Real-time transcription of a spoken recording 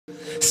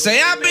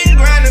Say I've been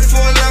grinding for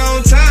a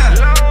long time.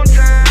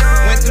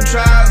 Went through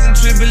trials and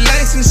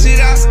tribulations, shit,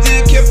 I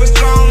still kept a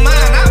strong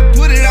mind. I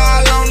put it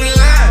all on the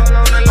line.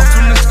 I'm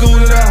from the school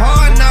of the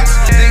hard knocks.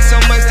 Think so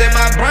much that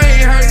my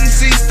brain hurting.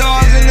 See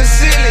stars in the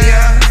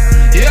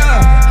ceiling,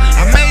 yeah.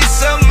 I made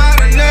something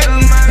out of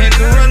nothing. Had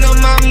to run up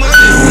my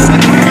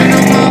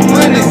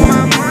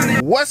money.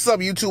 What's up,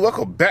 YouTube?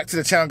 Welcome back to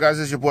the channel, guys.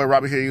 It's your boy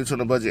Robert here, YouTube on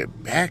the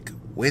budget, back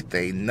with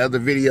another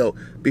video.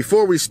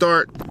 Before we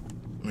start,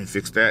 let me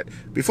fix that.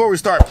 Before we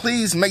start,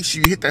 please make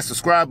sure you hit that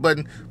subscribe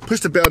button,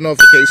 push the bell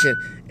notification,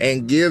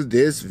 and give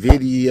this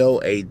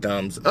video a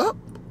thumbs up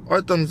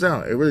or thumbs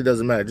down. It really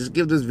doesn't matter. Just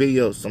give this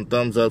video some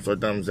thumbs ups or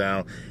thumbs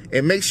down,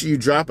 and make sure you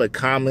drop a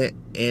comment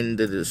in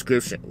the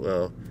description.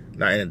 Well,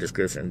 not in the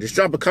description. Just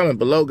drop a comment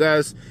below,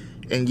 guys,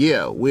 and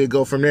yeah, we'll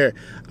go from there.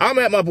 I'm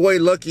at my boy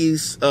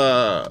Lucky's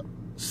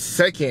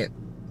second.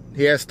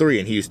 He has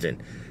 3 in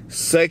Houston.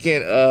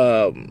 Second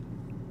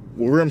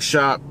rim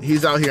shop.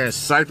 He's out here in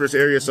Cypress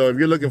area, so if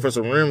you're looking for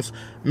some rims,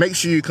 make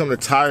sure you come to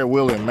Tire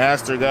Wheel and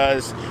Master,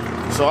 guys.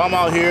 So I'm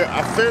out here.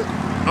 I'm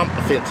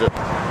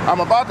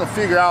about to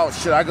figure out,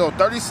 should I go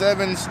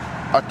 37s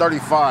or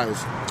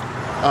 35s?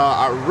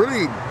 I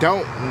really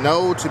don't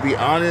know, to be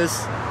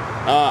honest.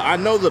 I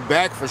know the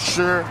back for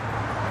sure.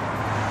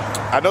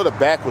 I know the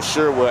back for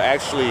sure will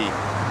actually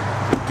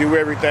do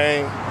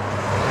everything.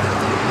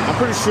 I'm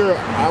pretty sure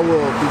I will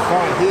be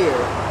fine here.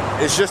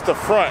 It's just the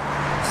front.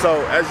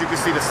 So as you can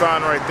see the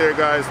sign right there,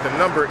 guys, the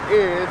number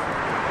is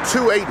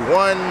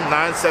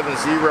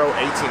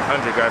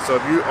 281-970-1800, guys. So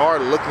if you are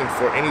looking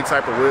for any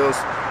type of wheels,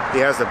 he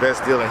has the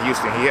best deal in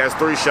Houston. He has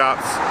 3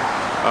 shops.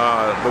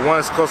 The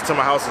one that's close to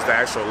my house is the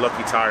actual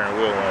Lucky Tire and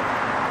Wheel one.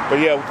 But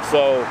yeah,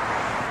 so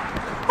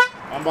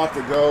I'm about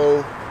to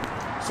go.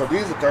 So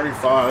these are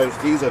 35s.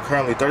 These are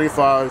currently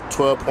 35,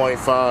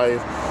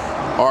 12.5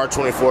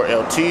 R24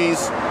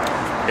 LTs.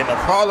 And the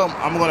problem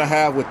I'm gonna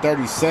have with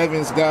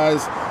 37s,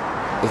 guys,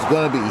 is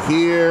gonna be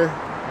here.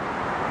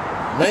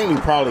 Mainly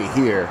probably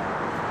here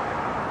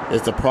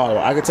is the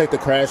problem. I can take the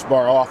crash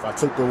bar off. I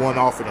took the one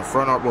off in the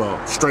front, well,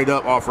 straight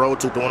up off road,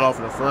 took the one off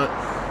in the front.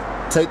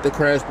 Take the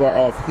crash bar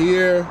off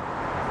here.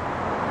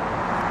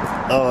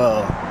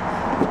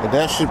 And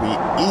that should be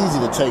easy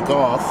to take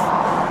off.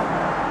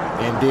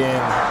 And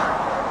then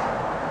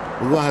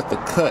we're gonna have to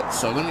cut.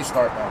 So let me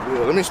start my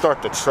wheel. Let me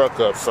start the truck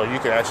up so you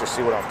can actually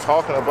see what I'm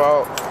talking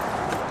about.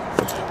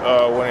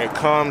 When it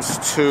comes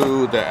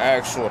to the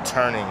actual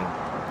turning,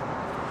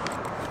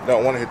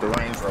 don't want to hit the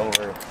Range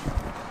Rover.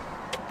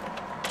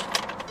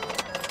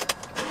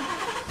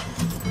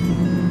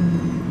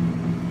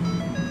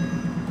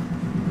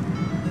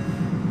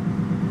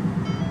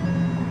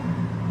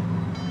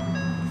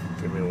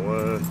 Give me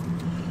one.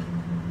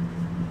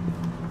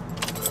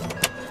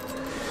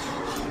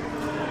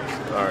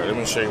 All right, let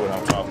me show you what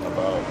I'm talking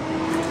about.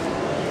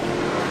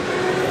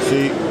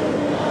 See?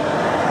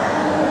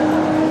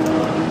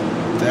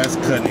 That's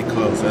cutting it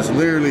close. That's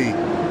literally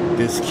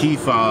this key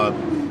fob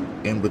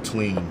in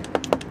between.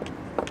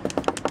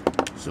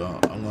 So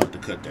I'm gonna have to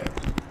cut that.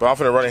 But I'm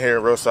gonna run in here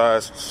real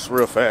size,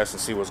 real fast,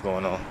 and see what's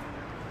going on.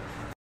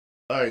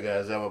 Alright,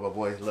 guys, I'm at my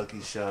boy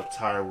Lucky's shop,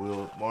 Tire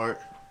Wheel Mart.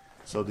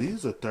 So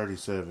these are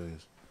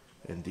 37s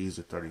and these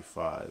are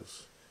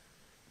 35s.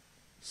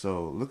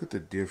 So look at the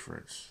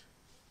difference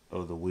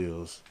of the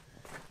wheels.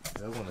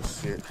 I wanna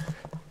sit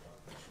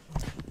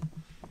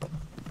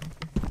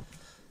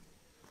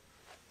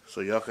so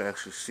y'all can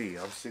actually see.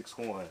 I'm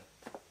 6'1".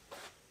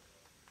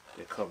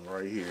 They come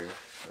right here,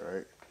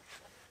 alright?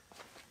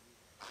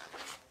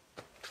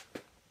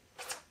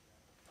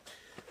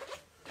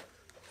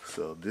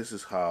 So this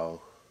is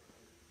how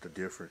the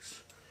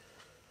difference.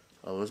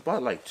 Oh, it's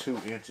about like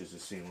 2 inches, it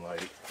seemed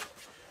like.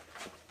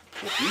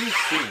 But these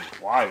seem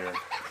wider.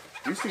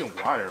 These seem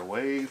wider,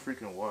 way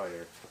freaking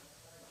wider.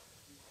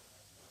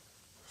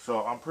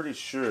 So I'm pretty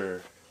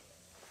sure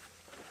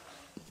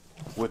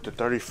with the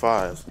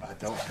 35s, I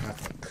don't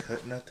have to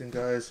cut nothing,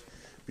 guys,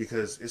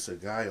 because it's a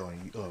guy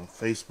on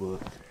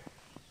Facebook.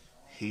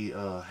 He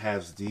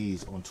has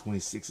these on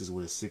 26s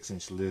with a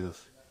 6-inch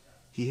lift.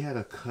 He had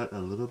to cut a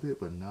little bit,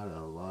 but not a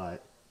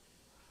lot.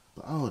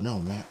 But I don't know,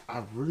 man.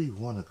 I really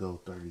want to go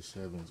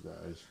 37s,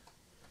 guys.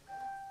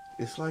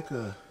 It's like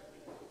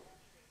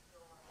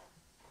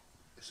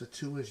it's a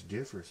 2-inch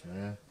difference,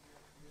 man.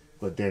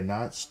 But they're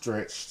not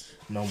stretched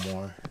no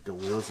more. The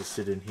wheels are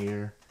sitting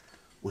here,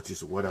 which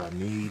is what I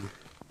need.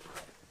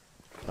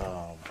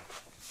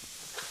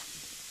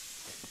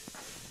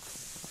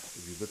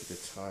 If you look at the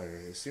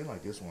tire, it seems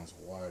like this one's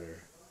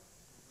wider,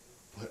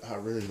 but I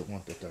really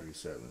want the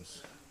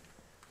 37s.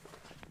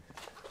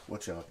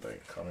 What y'all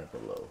think? Comment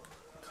below.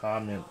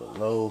 Comment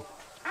below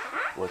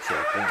what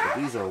y'all think. But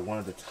these are one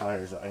of the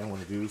tires I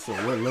want to do. So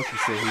what Lucky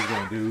said he's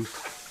going to do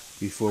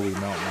before we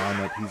mount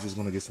mine up, he's just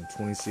going to get some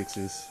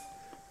 26s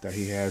that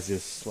he has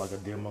just like a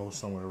demo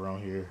somewhere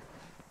around here.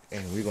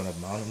 And we're going to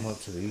mount them up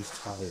to these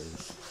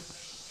tires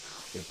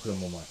and put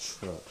them on my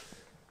truck.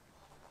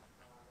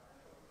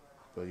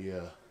 But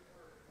yeah,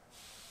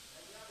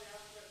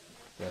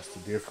 that's the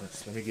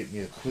difference. Let me get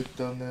me a quick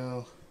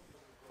thumbnail.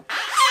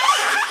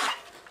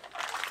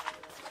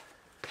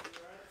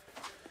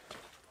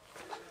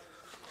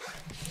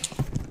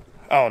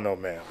 I don't know,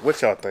 man.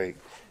 What y'all think?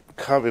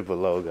 Comment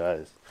below,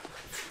 guys.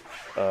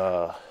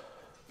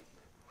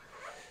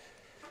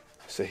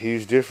 It's a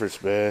huge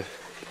difference, man.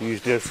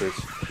 Huge difference.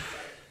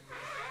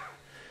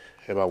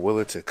 Am I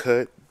willing to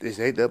cut? This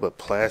ain't nothing but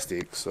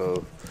plastic,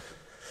 so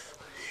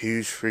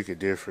huge freaking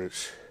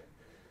difference.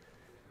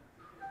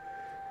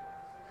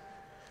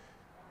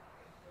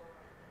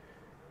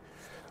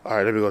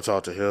 Alright, let me go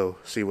talk to him,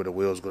 see when the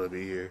wheel's gonna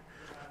be here.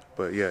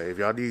 But yeah, if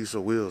y'all need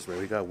some wheels, man,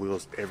 we got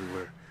wheels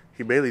everywhere.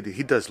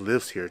 He does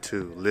lifts here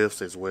too,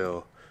 lifts as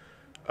well.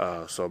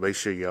 So make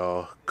sure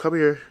y'all come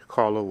here,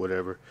 call him,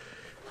 whatever.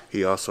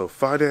 He also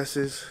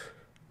finances,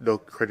 no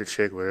credit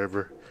check,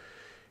 whatever.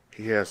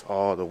 He has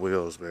all the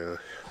wheels, man.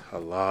 A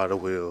lot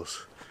of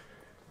wheels.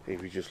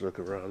 If you just look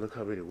around, look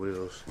how many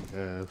wheels he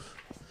has.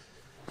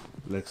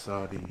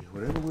 Lexati,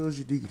 whatever wheels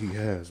you need, he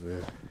has,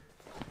 man.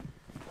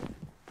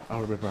 I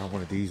remember I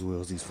wanted these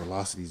wheels, these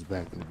Velocities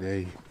back in the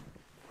day.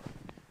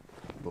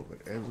 But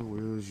whatever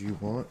wheels you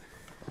want,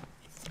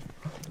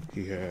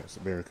 he has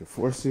American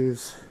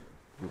Forces,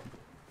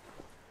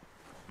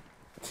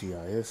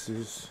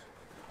 TISs.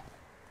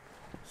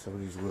 Some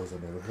of these wheels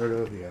I've never heard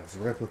of. He has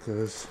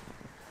replicas.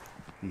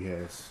 He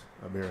has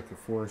American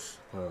Force,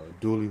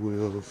 dually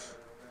wheels.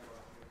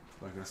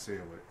 Like I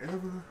said,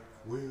 whatever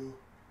wheel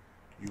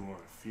you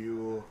want.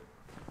 Fuel,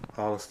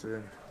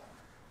 Holliston,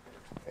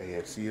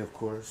 AXE of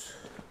course,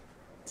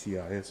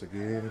 TIS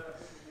again.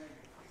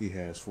 He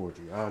has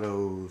 4G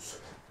autos,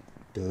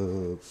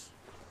 dubs,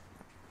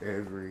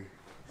 every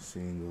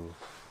single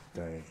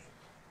thing.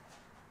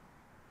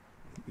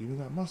 Even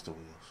got Monster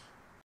wheels.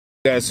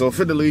 Guys, so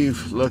finna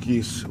leave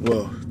Lucky's,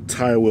 well,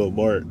 Tire Wheel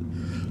Mart.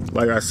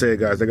 Like I said,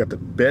 guys, they got the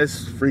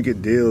best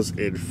freaking deals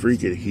in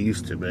freaking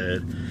Houston,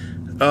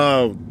 man.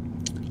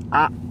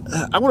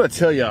 I want to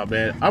tell y'all,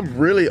 man, I'm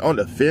really on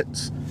the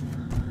fence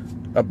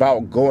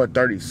about going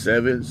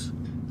 37s,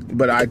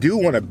 but I do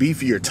want a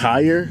beefier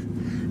tire,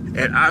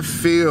 and I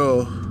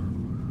feel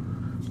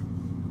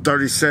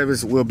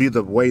 37s will be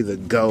the way to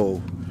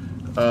go.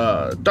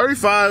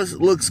 35s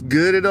looks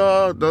good and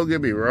all, don't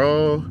get me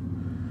wrong,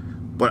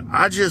 but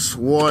I just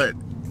want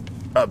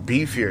a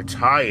beefier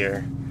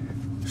tire.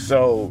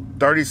 So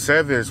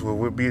 37s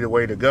would be the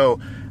way to go.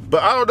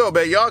 But I don't know,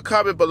 man. Y'all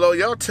comment below.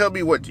 Y'all tell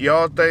me what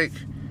y'all think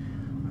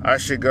I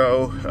should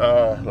go.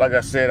 Like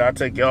I said, I'll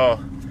take y'all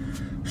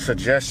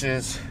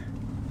suggestions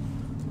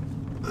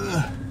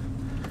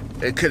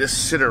in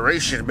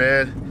consideration,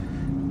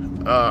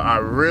 man. I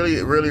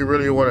really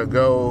want to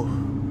go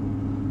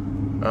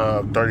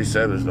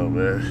 37s though,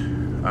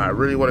 man. I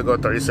really want to go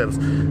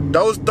 37s.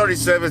 Those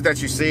 37s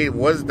that you see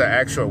was the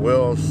actual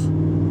wheels. I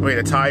mean,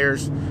 the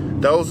tires.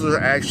 Those were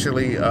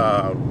actually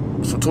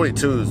some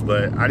 22s,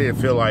 but I didn't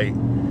feel like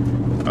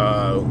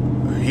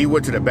he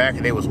went to the back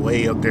and they was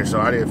way up there,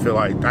 so I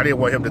didn't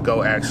want him to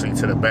go actually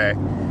to the back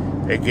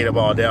and get them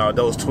all down.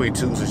 Those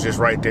 22s is just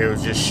right there.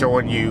 It's just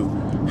showing you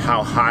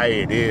how high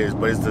it is,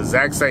 but it's the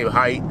exact same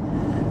height,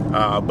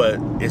 but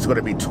it's going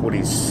to be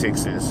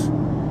 26s.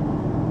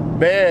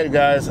 Man,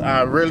 guys,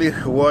 I really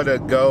want to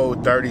go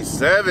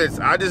 37s.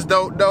 I just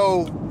don't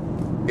know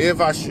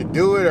if I should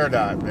do it or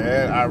not,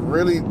 man. I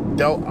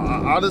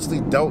honestly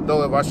don't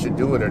know if I should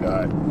do it or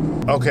not.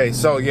 Okay,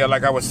 so yeah,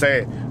 like I was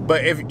saying,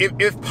 but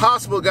if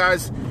possible,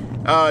 guys,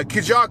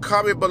 could y'all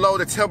comment below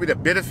to tell me the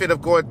benefit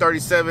of going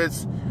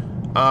 37s?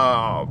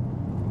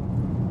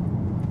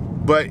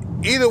 But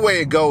either way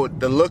it go,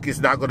 the look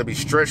is not going to be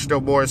stretched no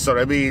more, so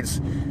that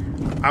means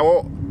I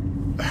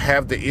won't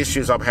have the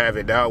issues I'm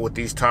having now with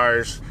these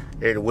tires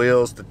and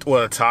wheels, the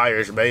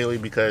tires mainly,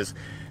 because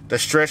the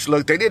stretch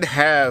look, they didn't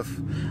have,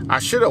 I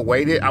should have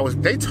waited.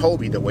 They told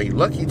me to wait.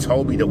 Lucky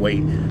told me to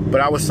wait, but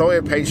I was so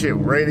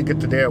impatient, ready to get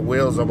the damn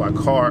wheels on my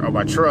car, on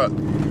my truck,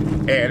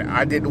 and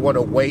I didn't want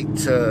to wait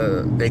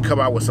till they come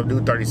out with some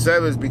new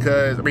 37s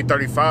because, I mean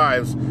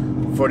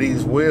 35s for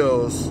these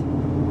wheels,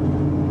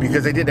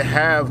 because they didn't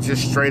have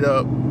just straight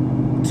up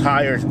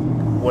tires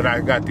when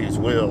I got these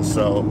wheels.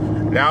 So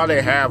now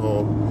they have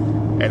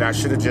them, and I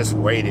should have just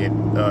waited,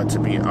 to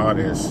be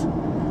honest.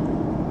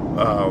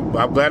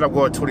 I'm glad I'm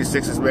going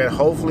 26s, man.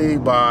 Hopefully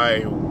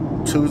by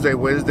Tuesday,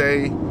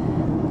 Wednesday,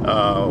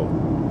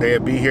 they'll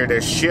be here.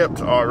 They're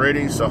shipped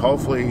already, so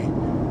hopefully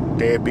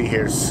they'll be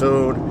here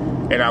soon.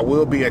 And I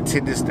will be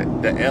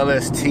attending the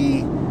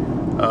LST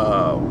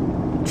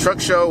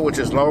truck show, which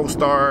is Lone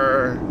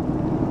Star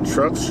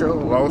Truck Show,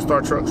 Lone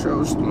Star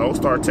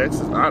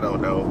Texas. I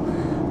don't know,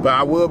 but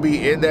I will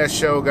be in that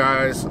show,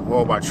 guys.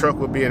 Well, my truck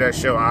will be in that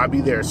show. I'll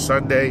be there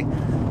Sunday.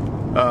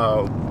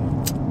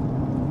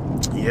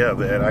 Yeah,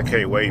 man, I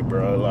can't wait,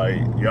 bro. Like,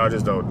 y'all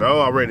just don't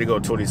know. I'm ready to go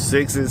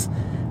 26s.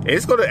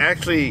 It's going to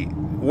actually,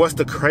 what's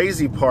the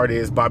crazy part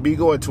is, by me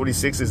going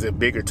 26s and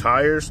bigger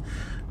tires,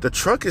 the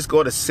truck is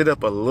going to sit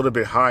up a little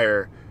bit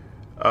higher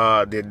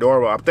than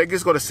normal. I think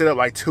it's going to sit up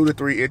like 2 to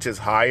 3 inches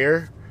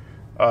higher.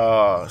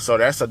 So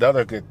that's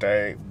another good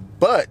thing.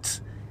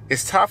 But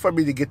it's time for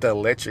me to get the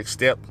electric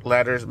step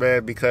ladders,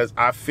 man, because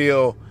I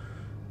feel,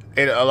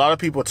 and a lot of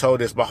people told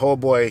this, my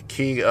homeboy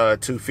King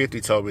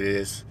 250 told me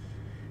this.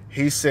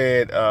 He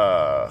said,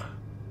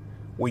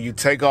 when you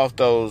take off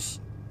those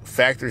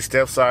factory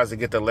step sides and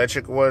get the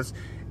electric ones,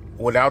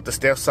 without the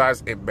step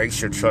sides, it makes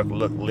your truck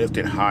look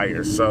lifted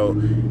higher. So,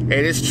 and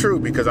it's true,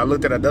 because I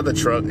looked at another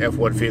truck,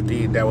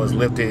 F150, that was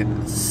lifted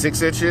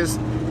 6 inches,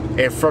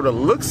 and from the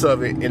looks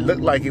of it, it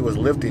looked like it was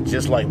lifted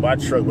just like my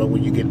truck, but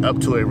when you get up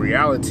to it in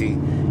reality,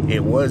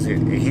 it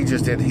wasn't. And he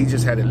just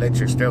had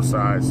electric step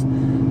sides.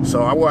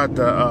 So I will have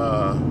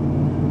to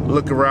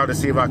look around to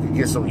see if I can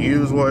get some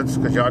used ones,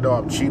 because y'all know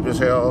I'm cheap as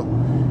hell.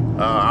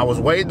 I was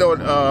waiting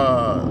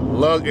on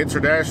Lug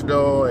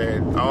International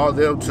and all of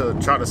them to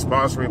try to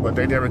sponsor me, but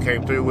they never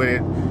came through with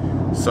it.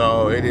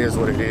 So it is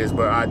what it is.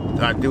 But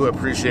I do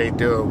appreciate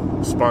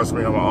them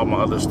sponsoring me on all my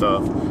other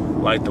stuff,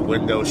 like the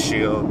window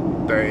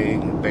shield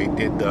thing. They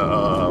did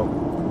the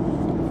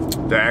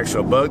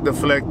actual bug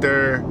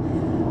deflector.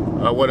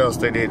 What else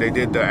they did? They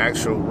did the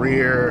actual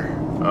rear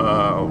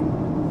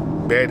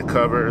bed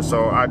cover.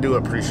 So I do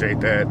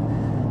appreciate that.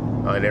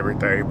 And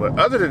everything. But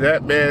other than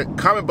that, man,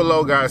 comment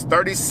below, guys.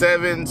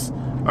 37s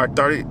or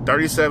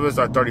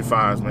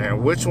 35s,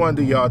 man. Which one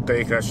do y'all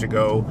think I should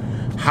go?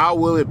 How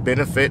will it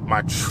benefit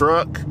my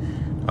truck?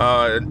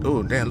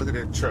 Oh, damn, look at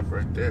that truck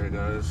right there,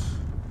 guys.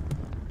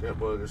 That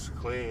bug is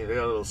clean. They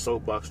got a little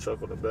soapbox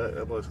truck on the back.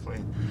 That bug's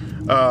clean.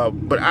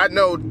 But I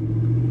know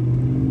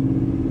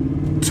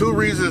two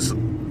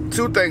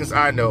things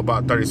I know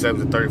about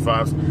 37s and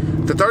 35s.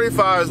 The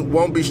 35s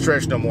won't be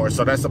stretched no more,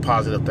 so that's a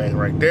positive thing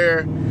right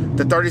there.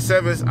 The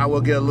 37s, I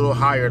will get a little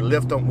higher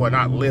lift them. Well,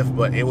 not lift,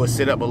 but it will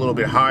sit up a little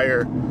bit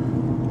higher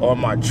on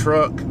my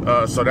truck.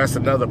 So that's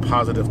another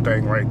positive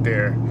thing right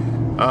there.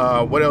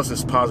 What else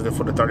is positive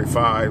for the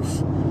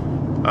 35s?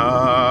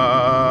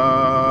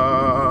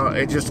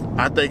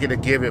 I think it'll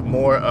give it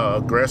more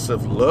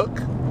aggressive look.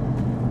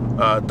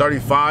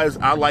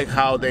 35s, I like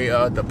how they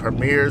the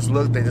Premiers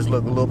look. They just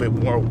look a little bit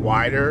more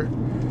wider.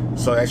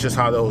 So that's just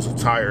how those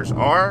tires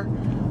are.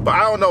 But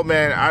I don't know,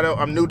 man.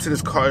 I'm new to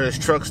this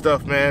truck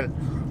stuff, man.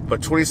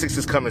 But 26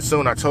 is coming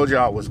soon. I told you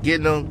I was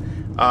getting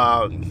them.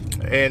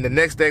 And the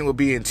next thing will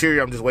be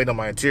interior. I'm just waiting on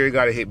my interior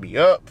guy to hit me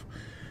up.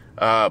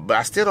 But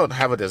I still don't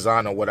have a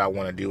design on what I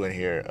want to do in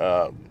here.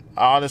 I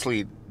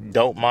honestly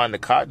don't mind the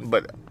cotton,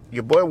 but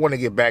your boy want to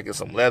get back in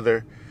some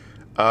leather.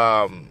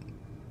 The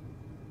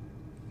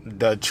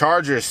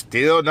Charger is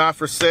still not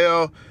for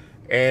sale.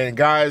 And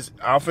guys,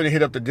 I'm finna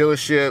hit up the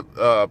dealership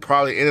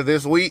probably end of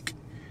this week.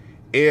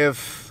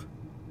 If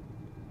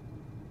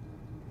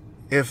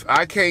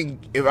I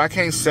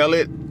can't sell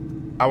it,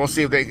 I want to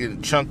see if they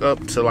can chunk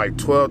up to like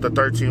 12 to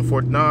 13,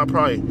 14. Nah,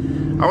 probably.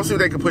 I want to see if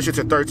they can push it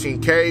to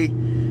 13K.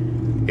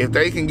 If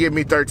they can give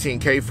me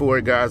 13K for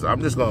it, guys,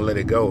 I'm just gonna let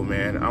it go,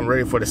 man. I'm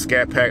ready for the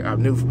Scat Pack.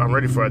 I'm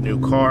ready for a new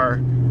car.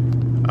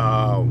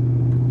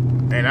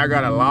 And I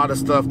got a lot of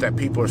stuff that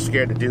people are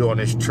scared to do on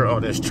this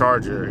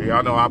Charger.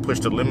 Y'all know I push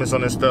the limits on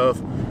this stuff.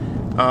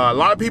 A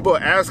lot of people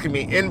are asking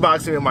me,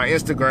 inboxing me on my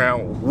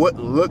Instagram, what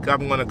look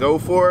I'm gonna go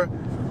for.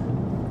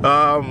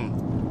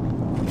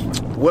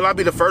 Will I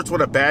be the first one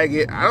to bag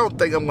it? I don't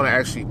think I'm gonna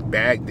actually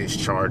bag this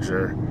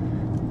Charger.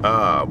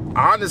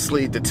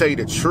 Honestly, to tell you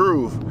the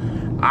truth,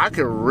 I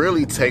could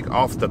really take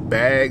off the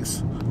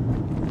bags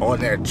on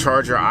that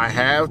Charger I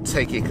have,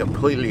 take it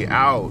completely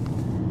out,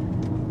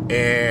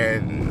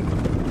 and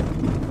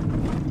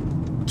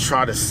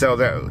try to sell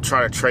that,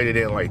 try to trade it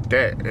in like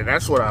that. And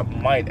that's what I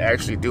might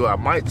actually do. I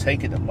might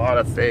take it to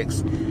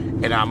Modifix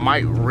and I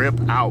might rip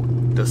out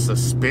the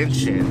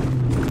suspension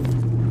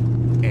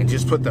and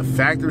just put the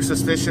factory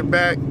suspension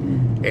back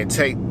and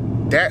take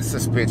that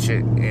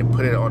suspension and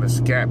put it on a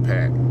Scat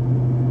Pack.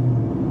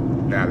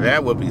 Now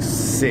that would be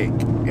sick.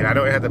 And I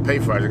don't have to pay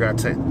for it. I just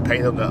gotta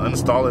pay them to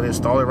uninstall it and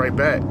install it right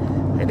back.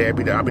 And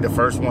then I'll be the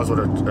first ones with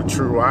a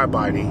true wide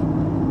body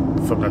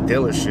from the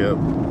dealership.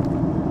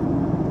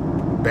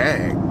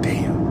 Bag.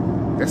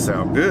 Damn. That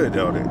sounds good,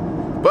 don't it?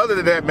 But other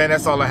than that, man,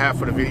 that's all I have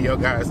for the video,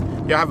 guys.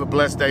 Y'all have a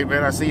blessed day,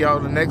 man. I'll see y'all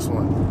in the next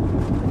one.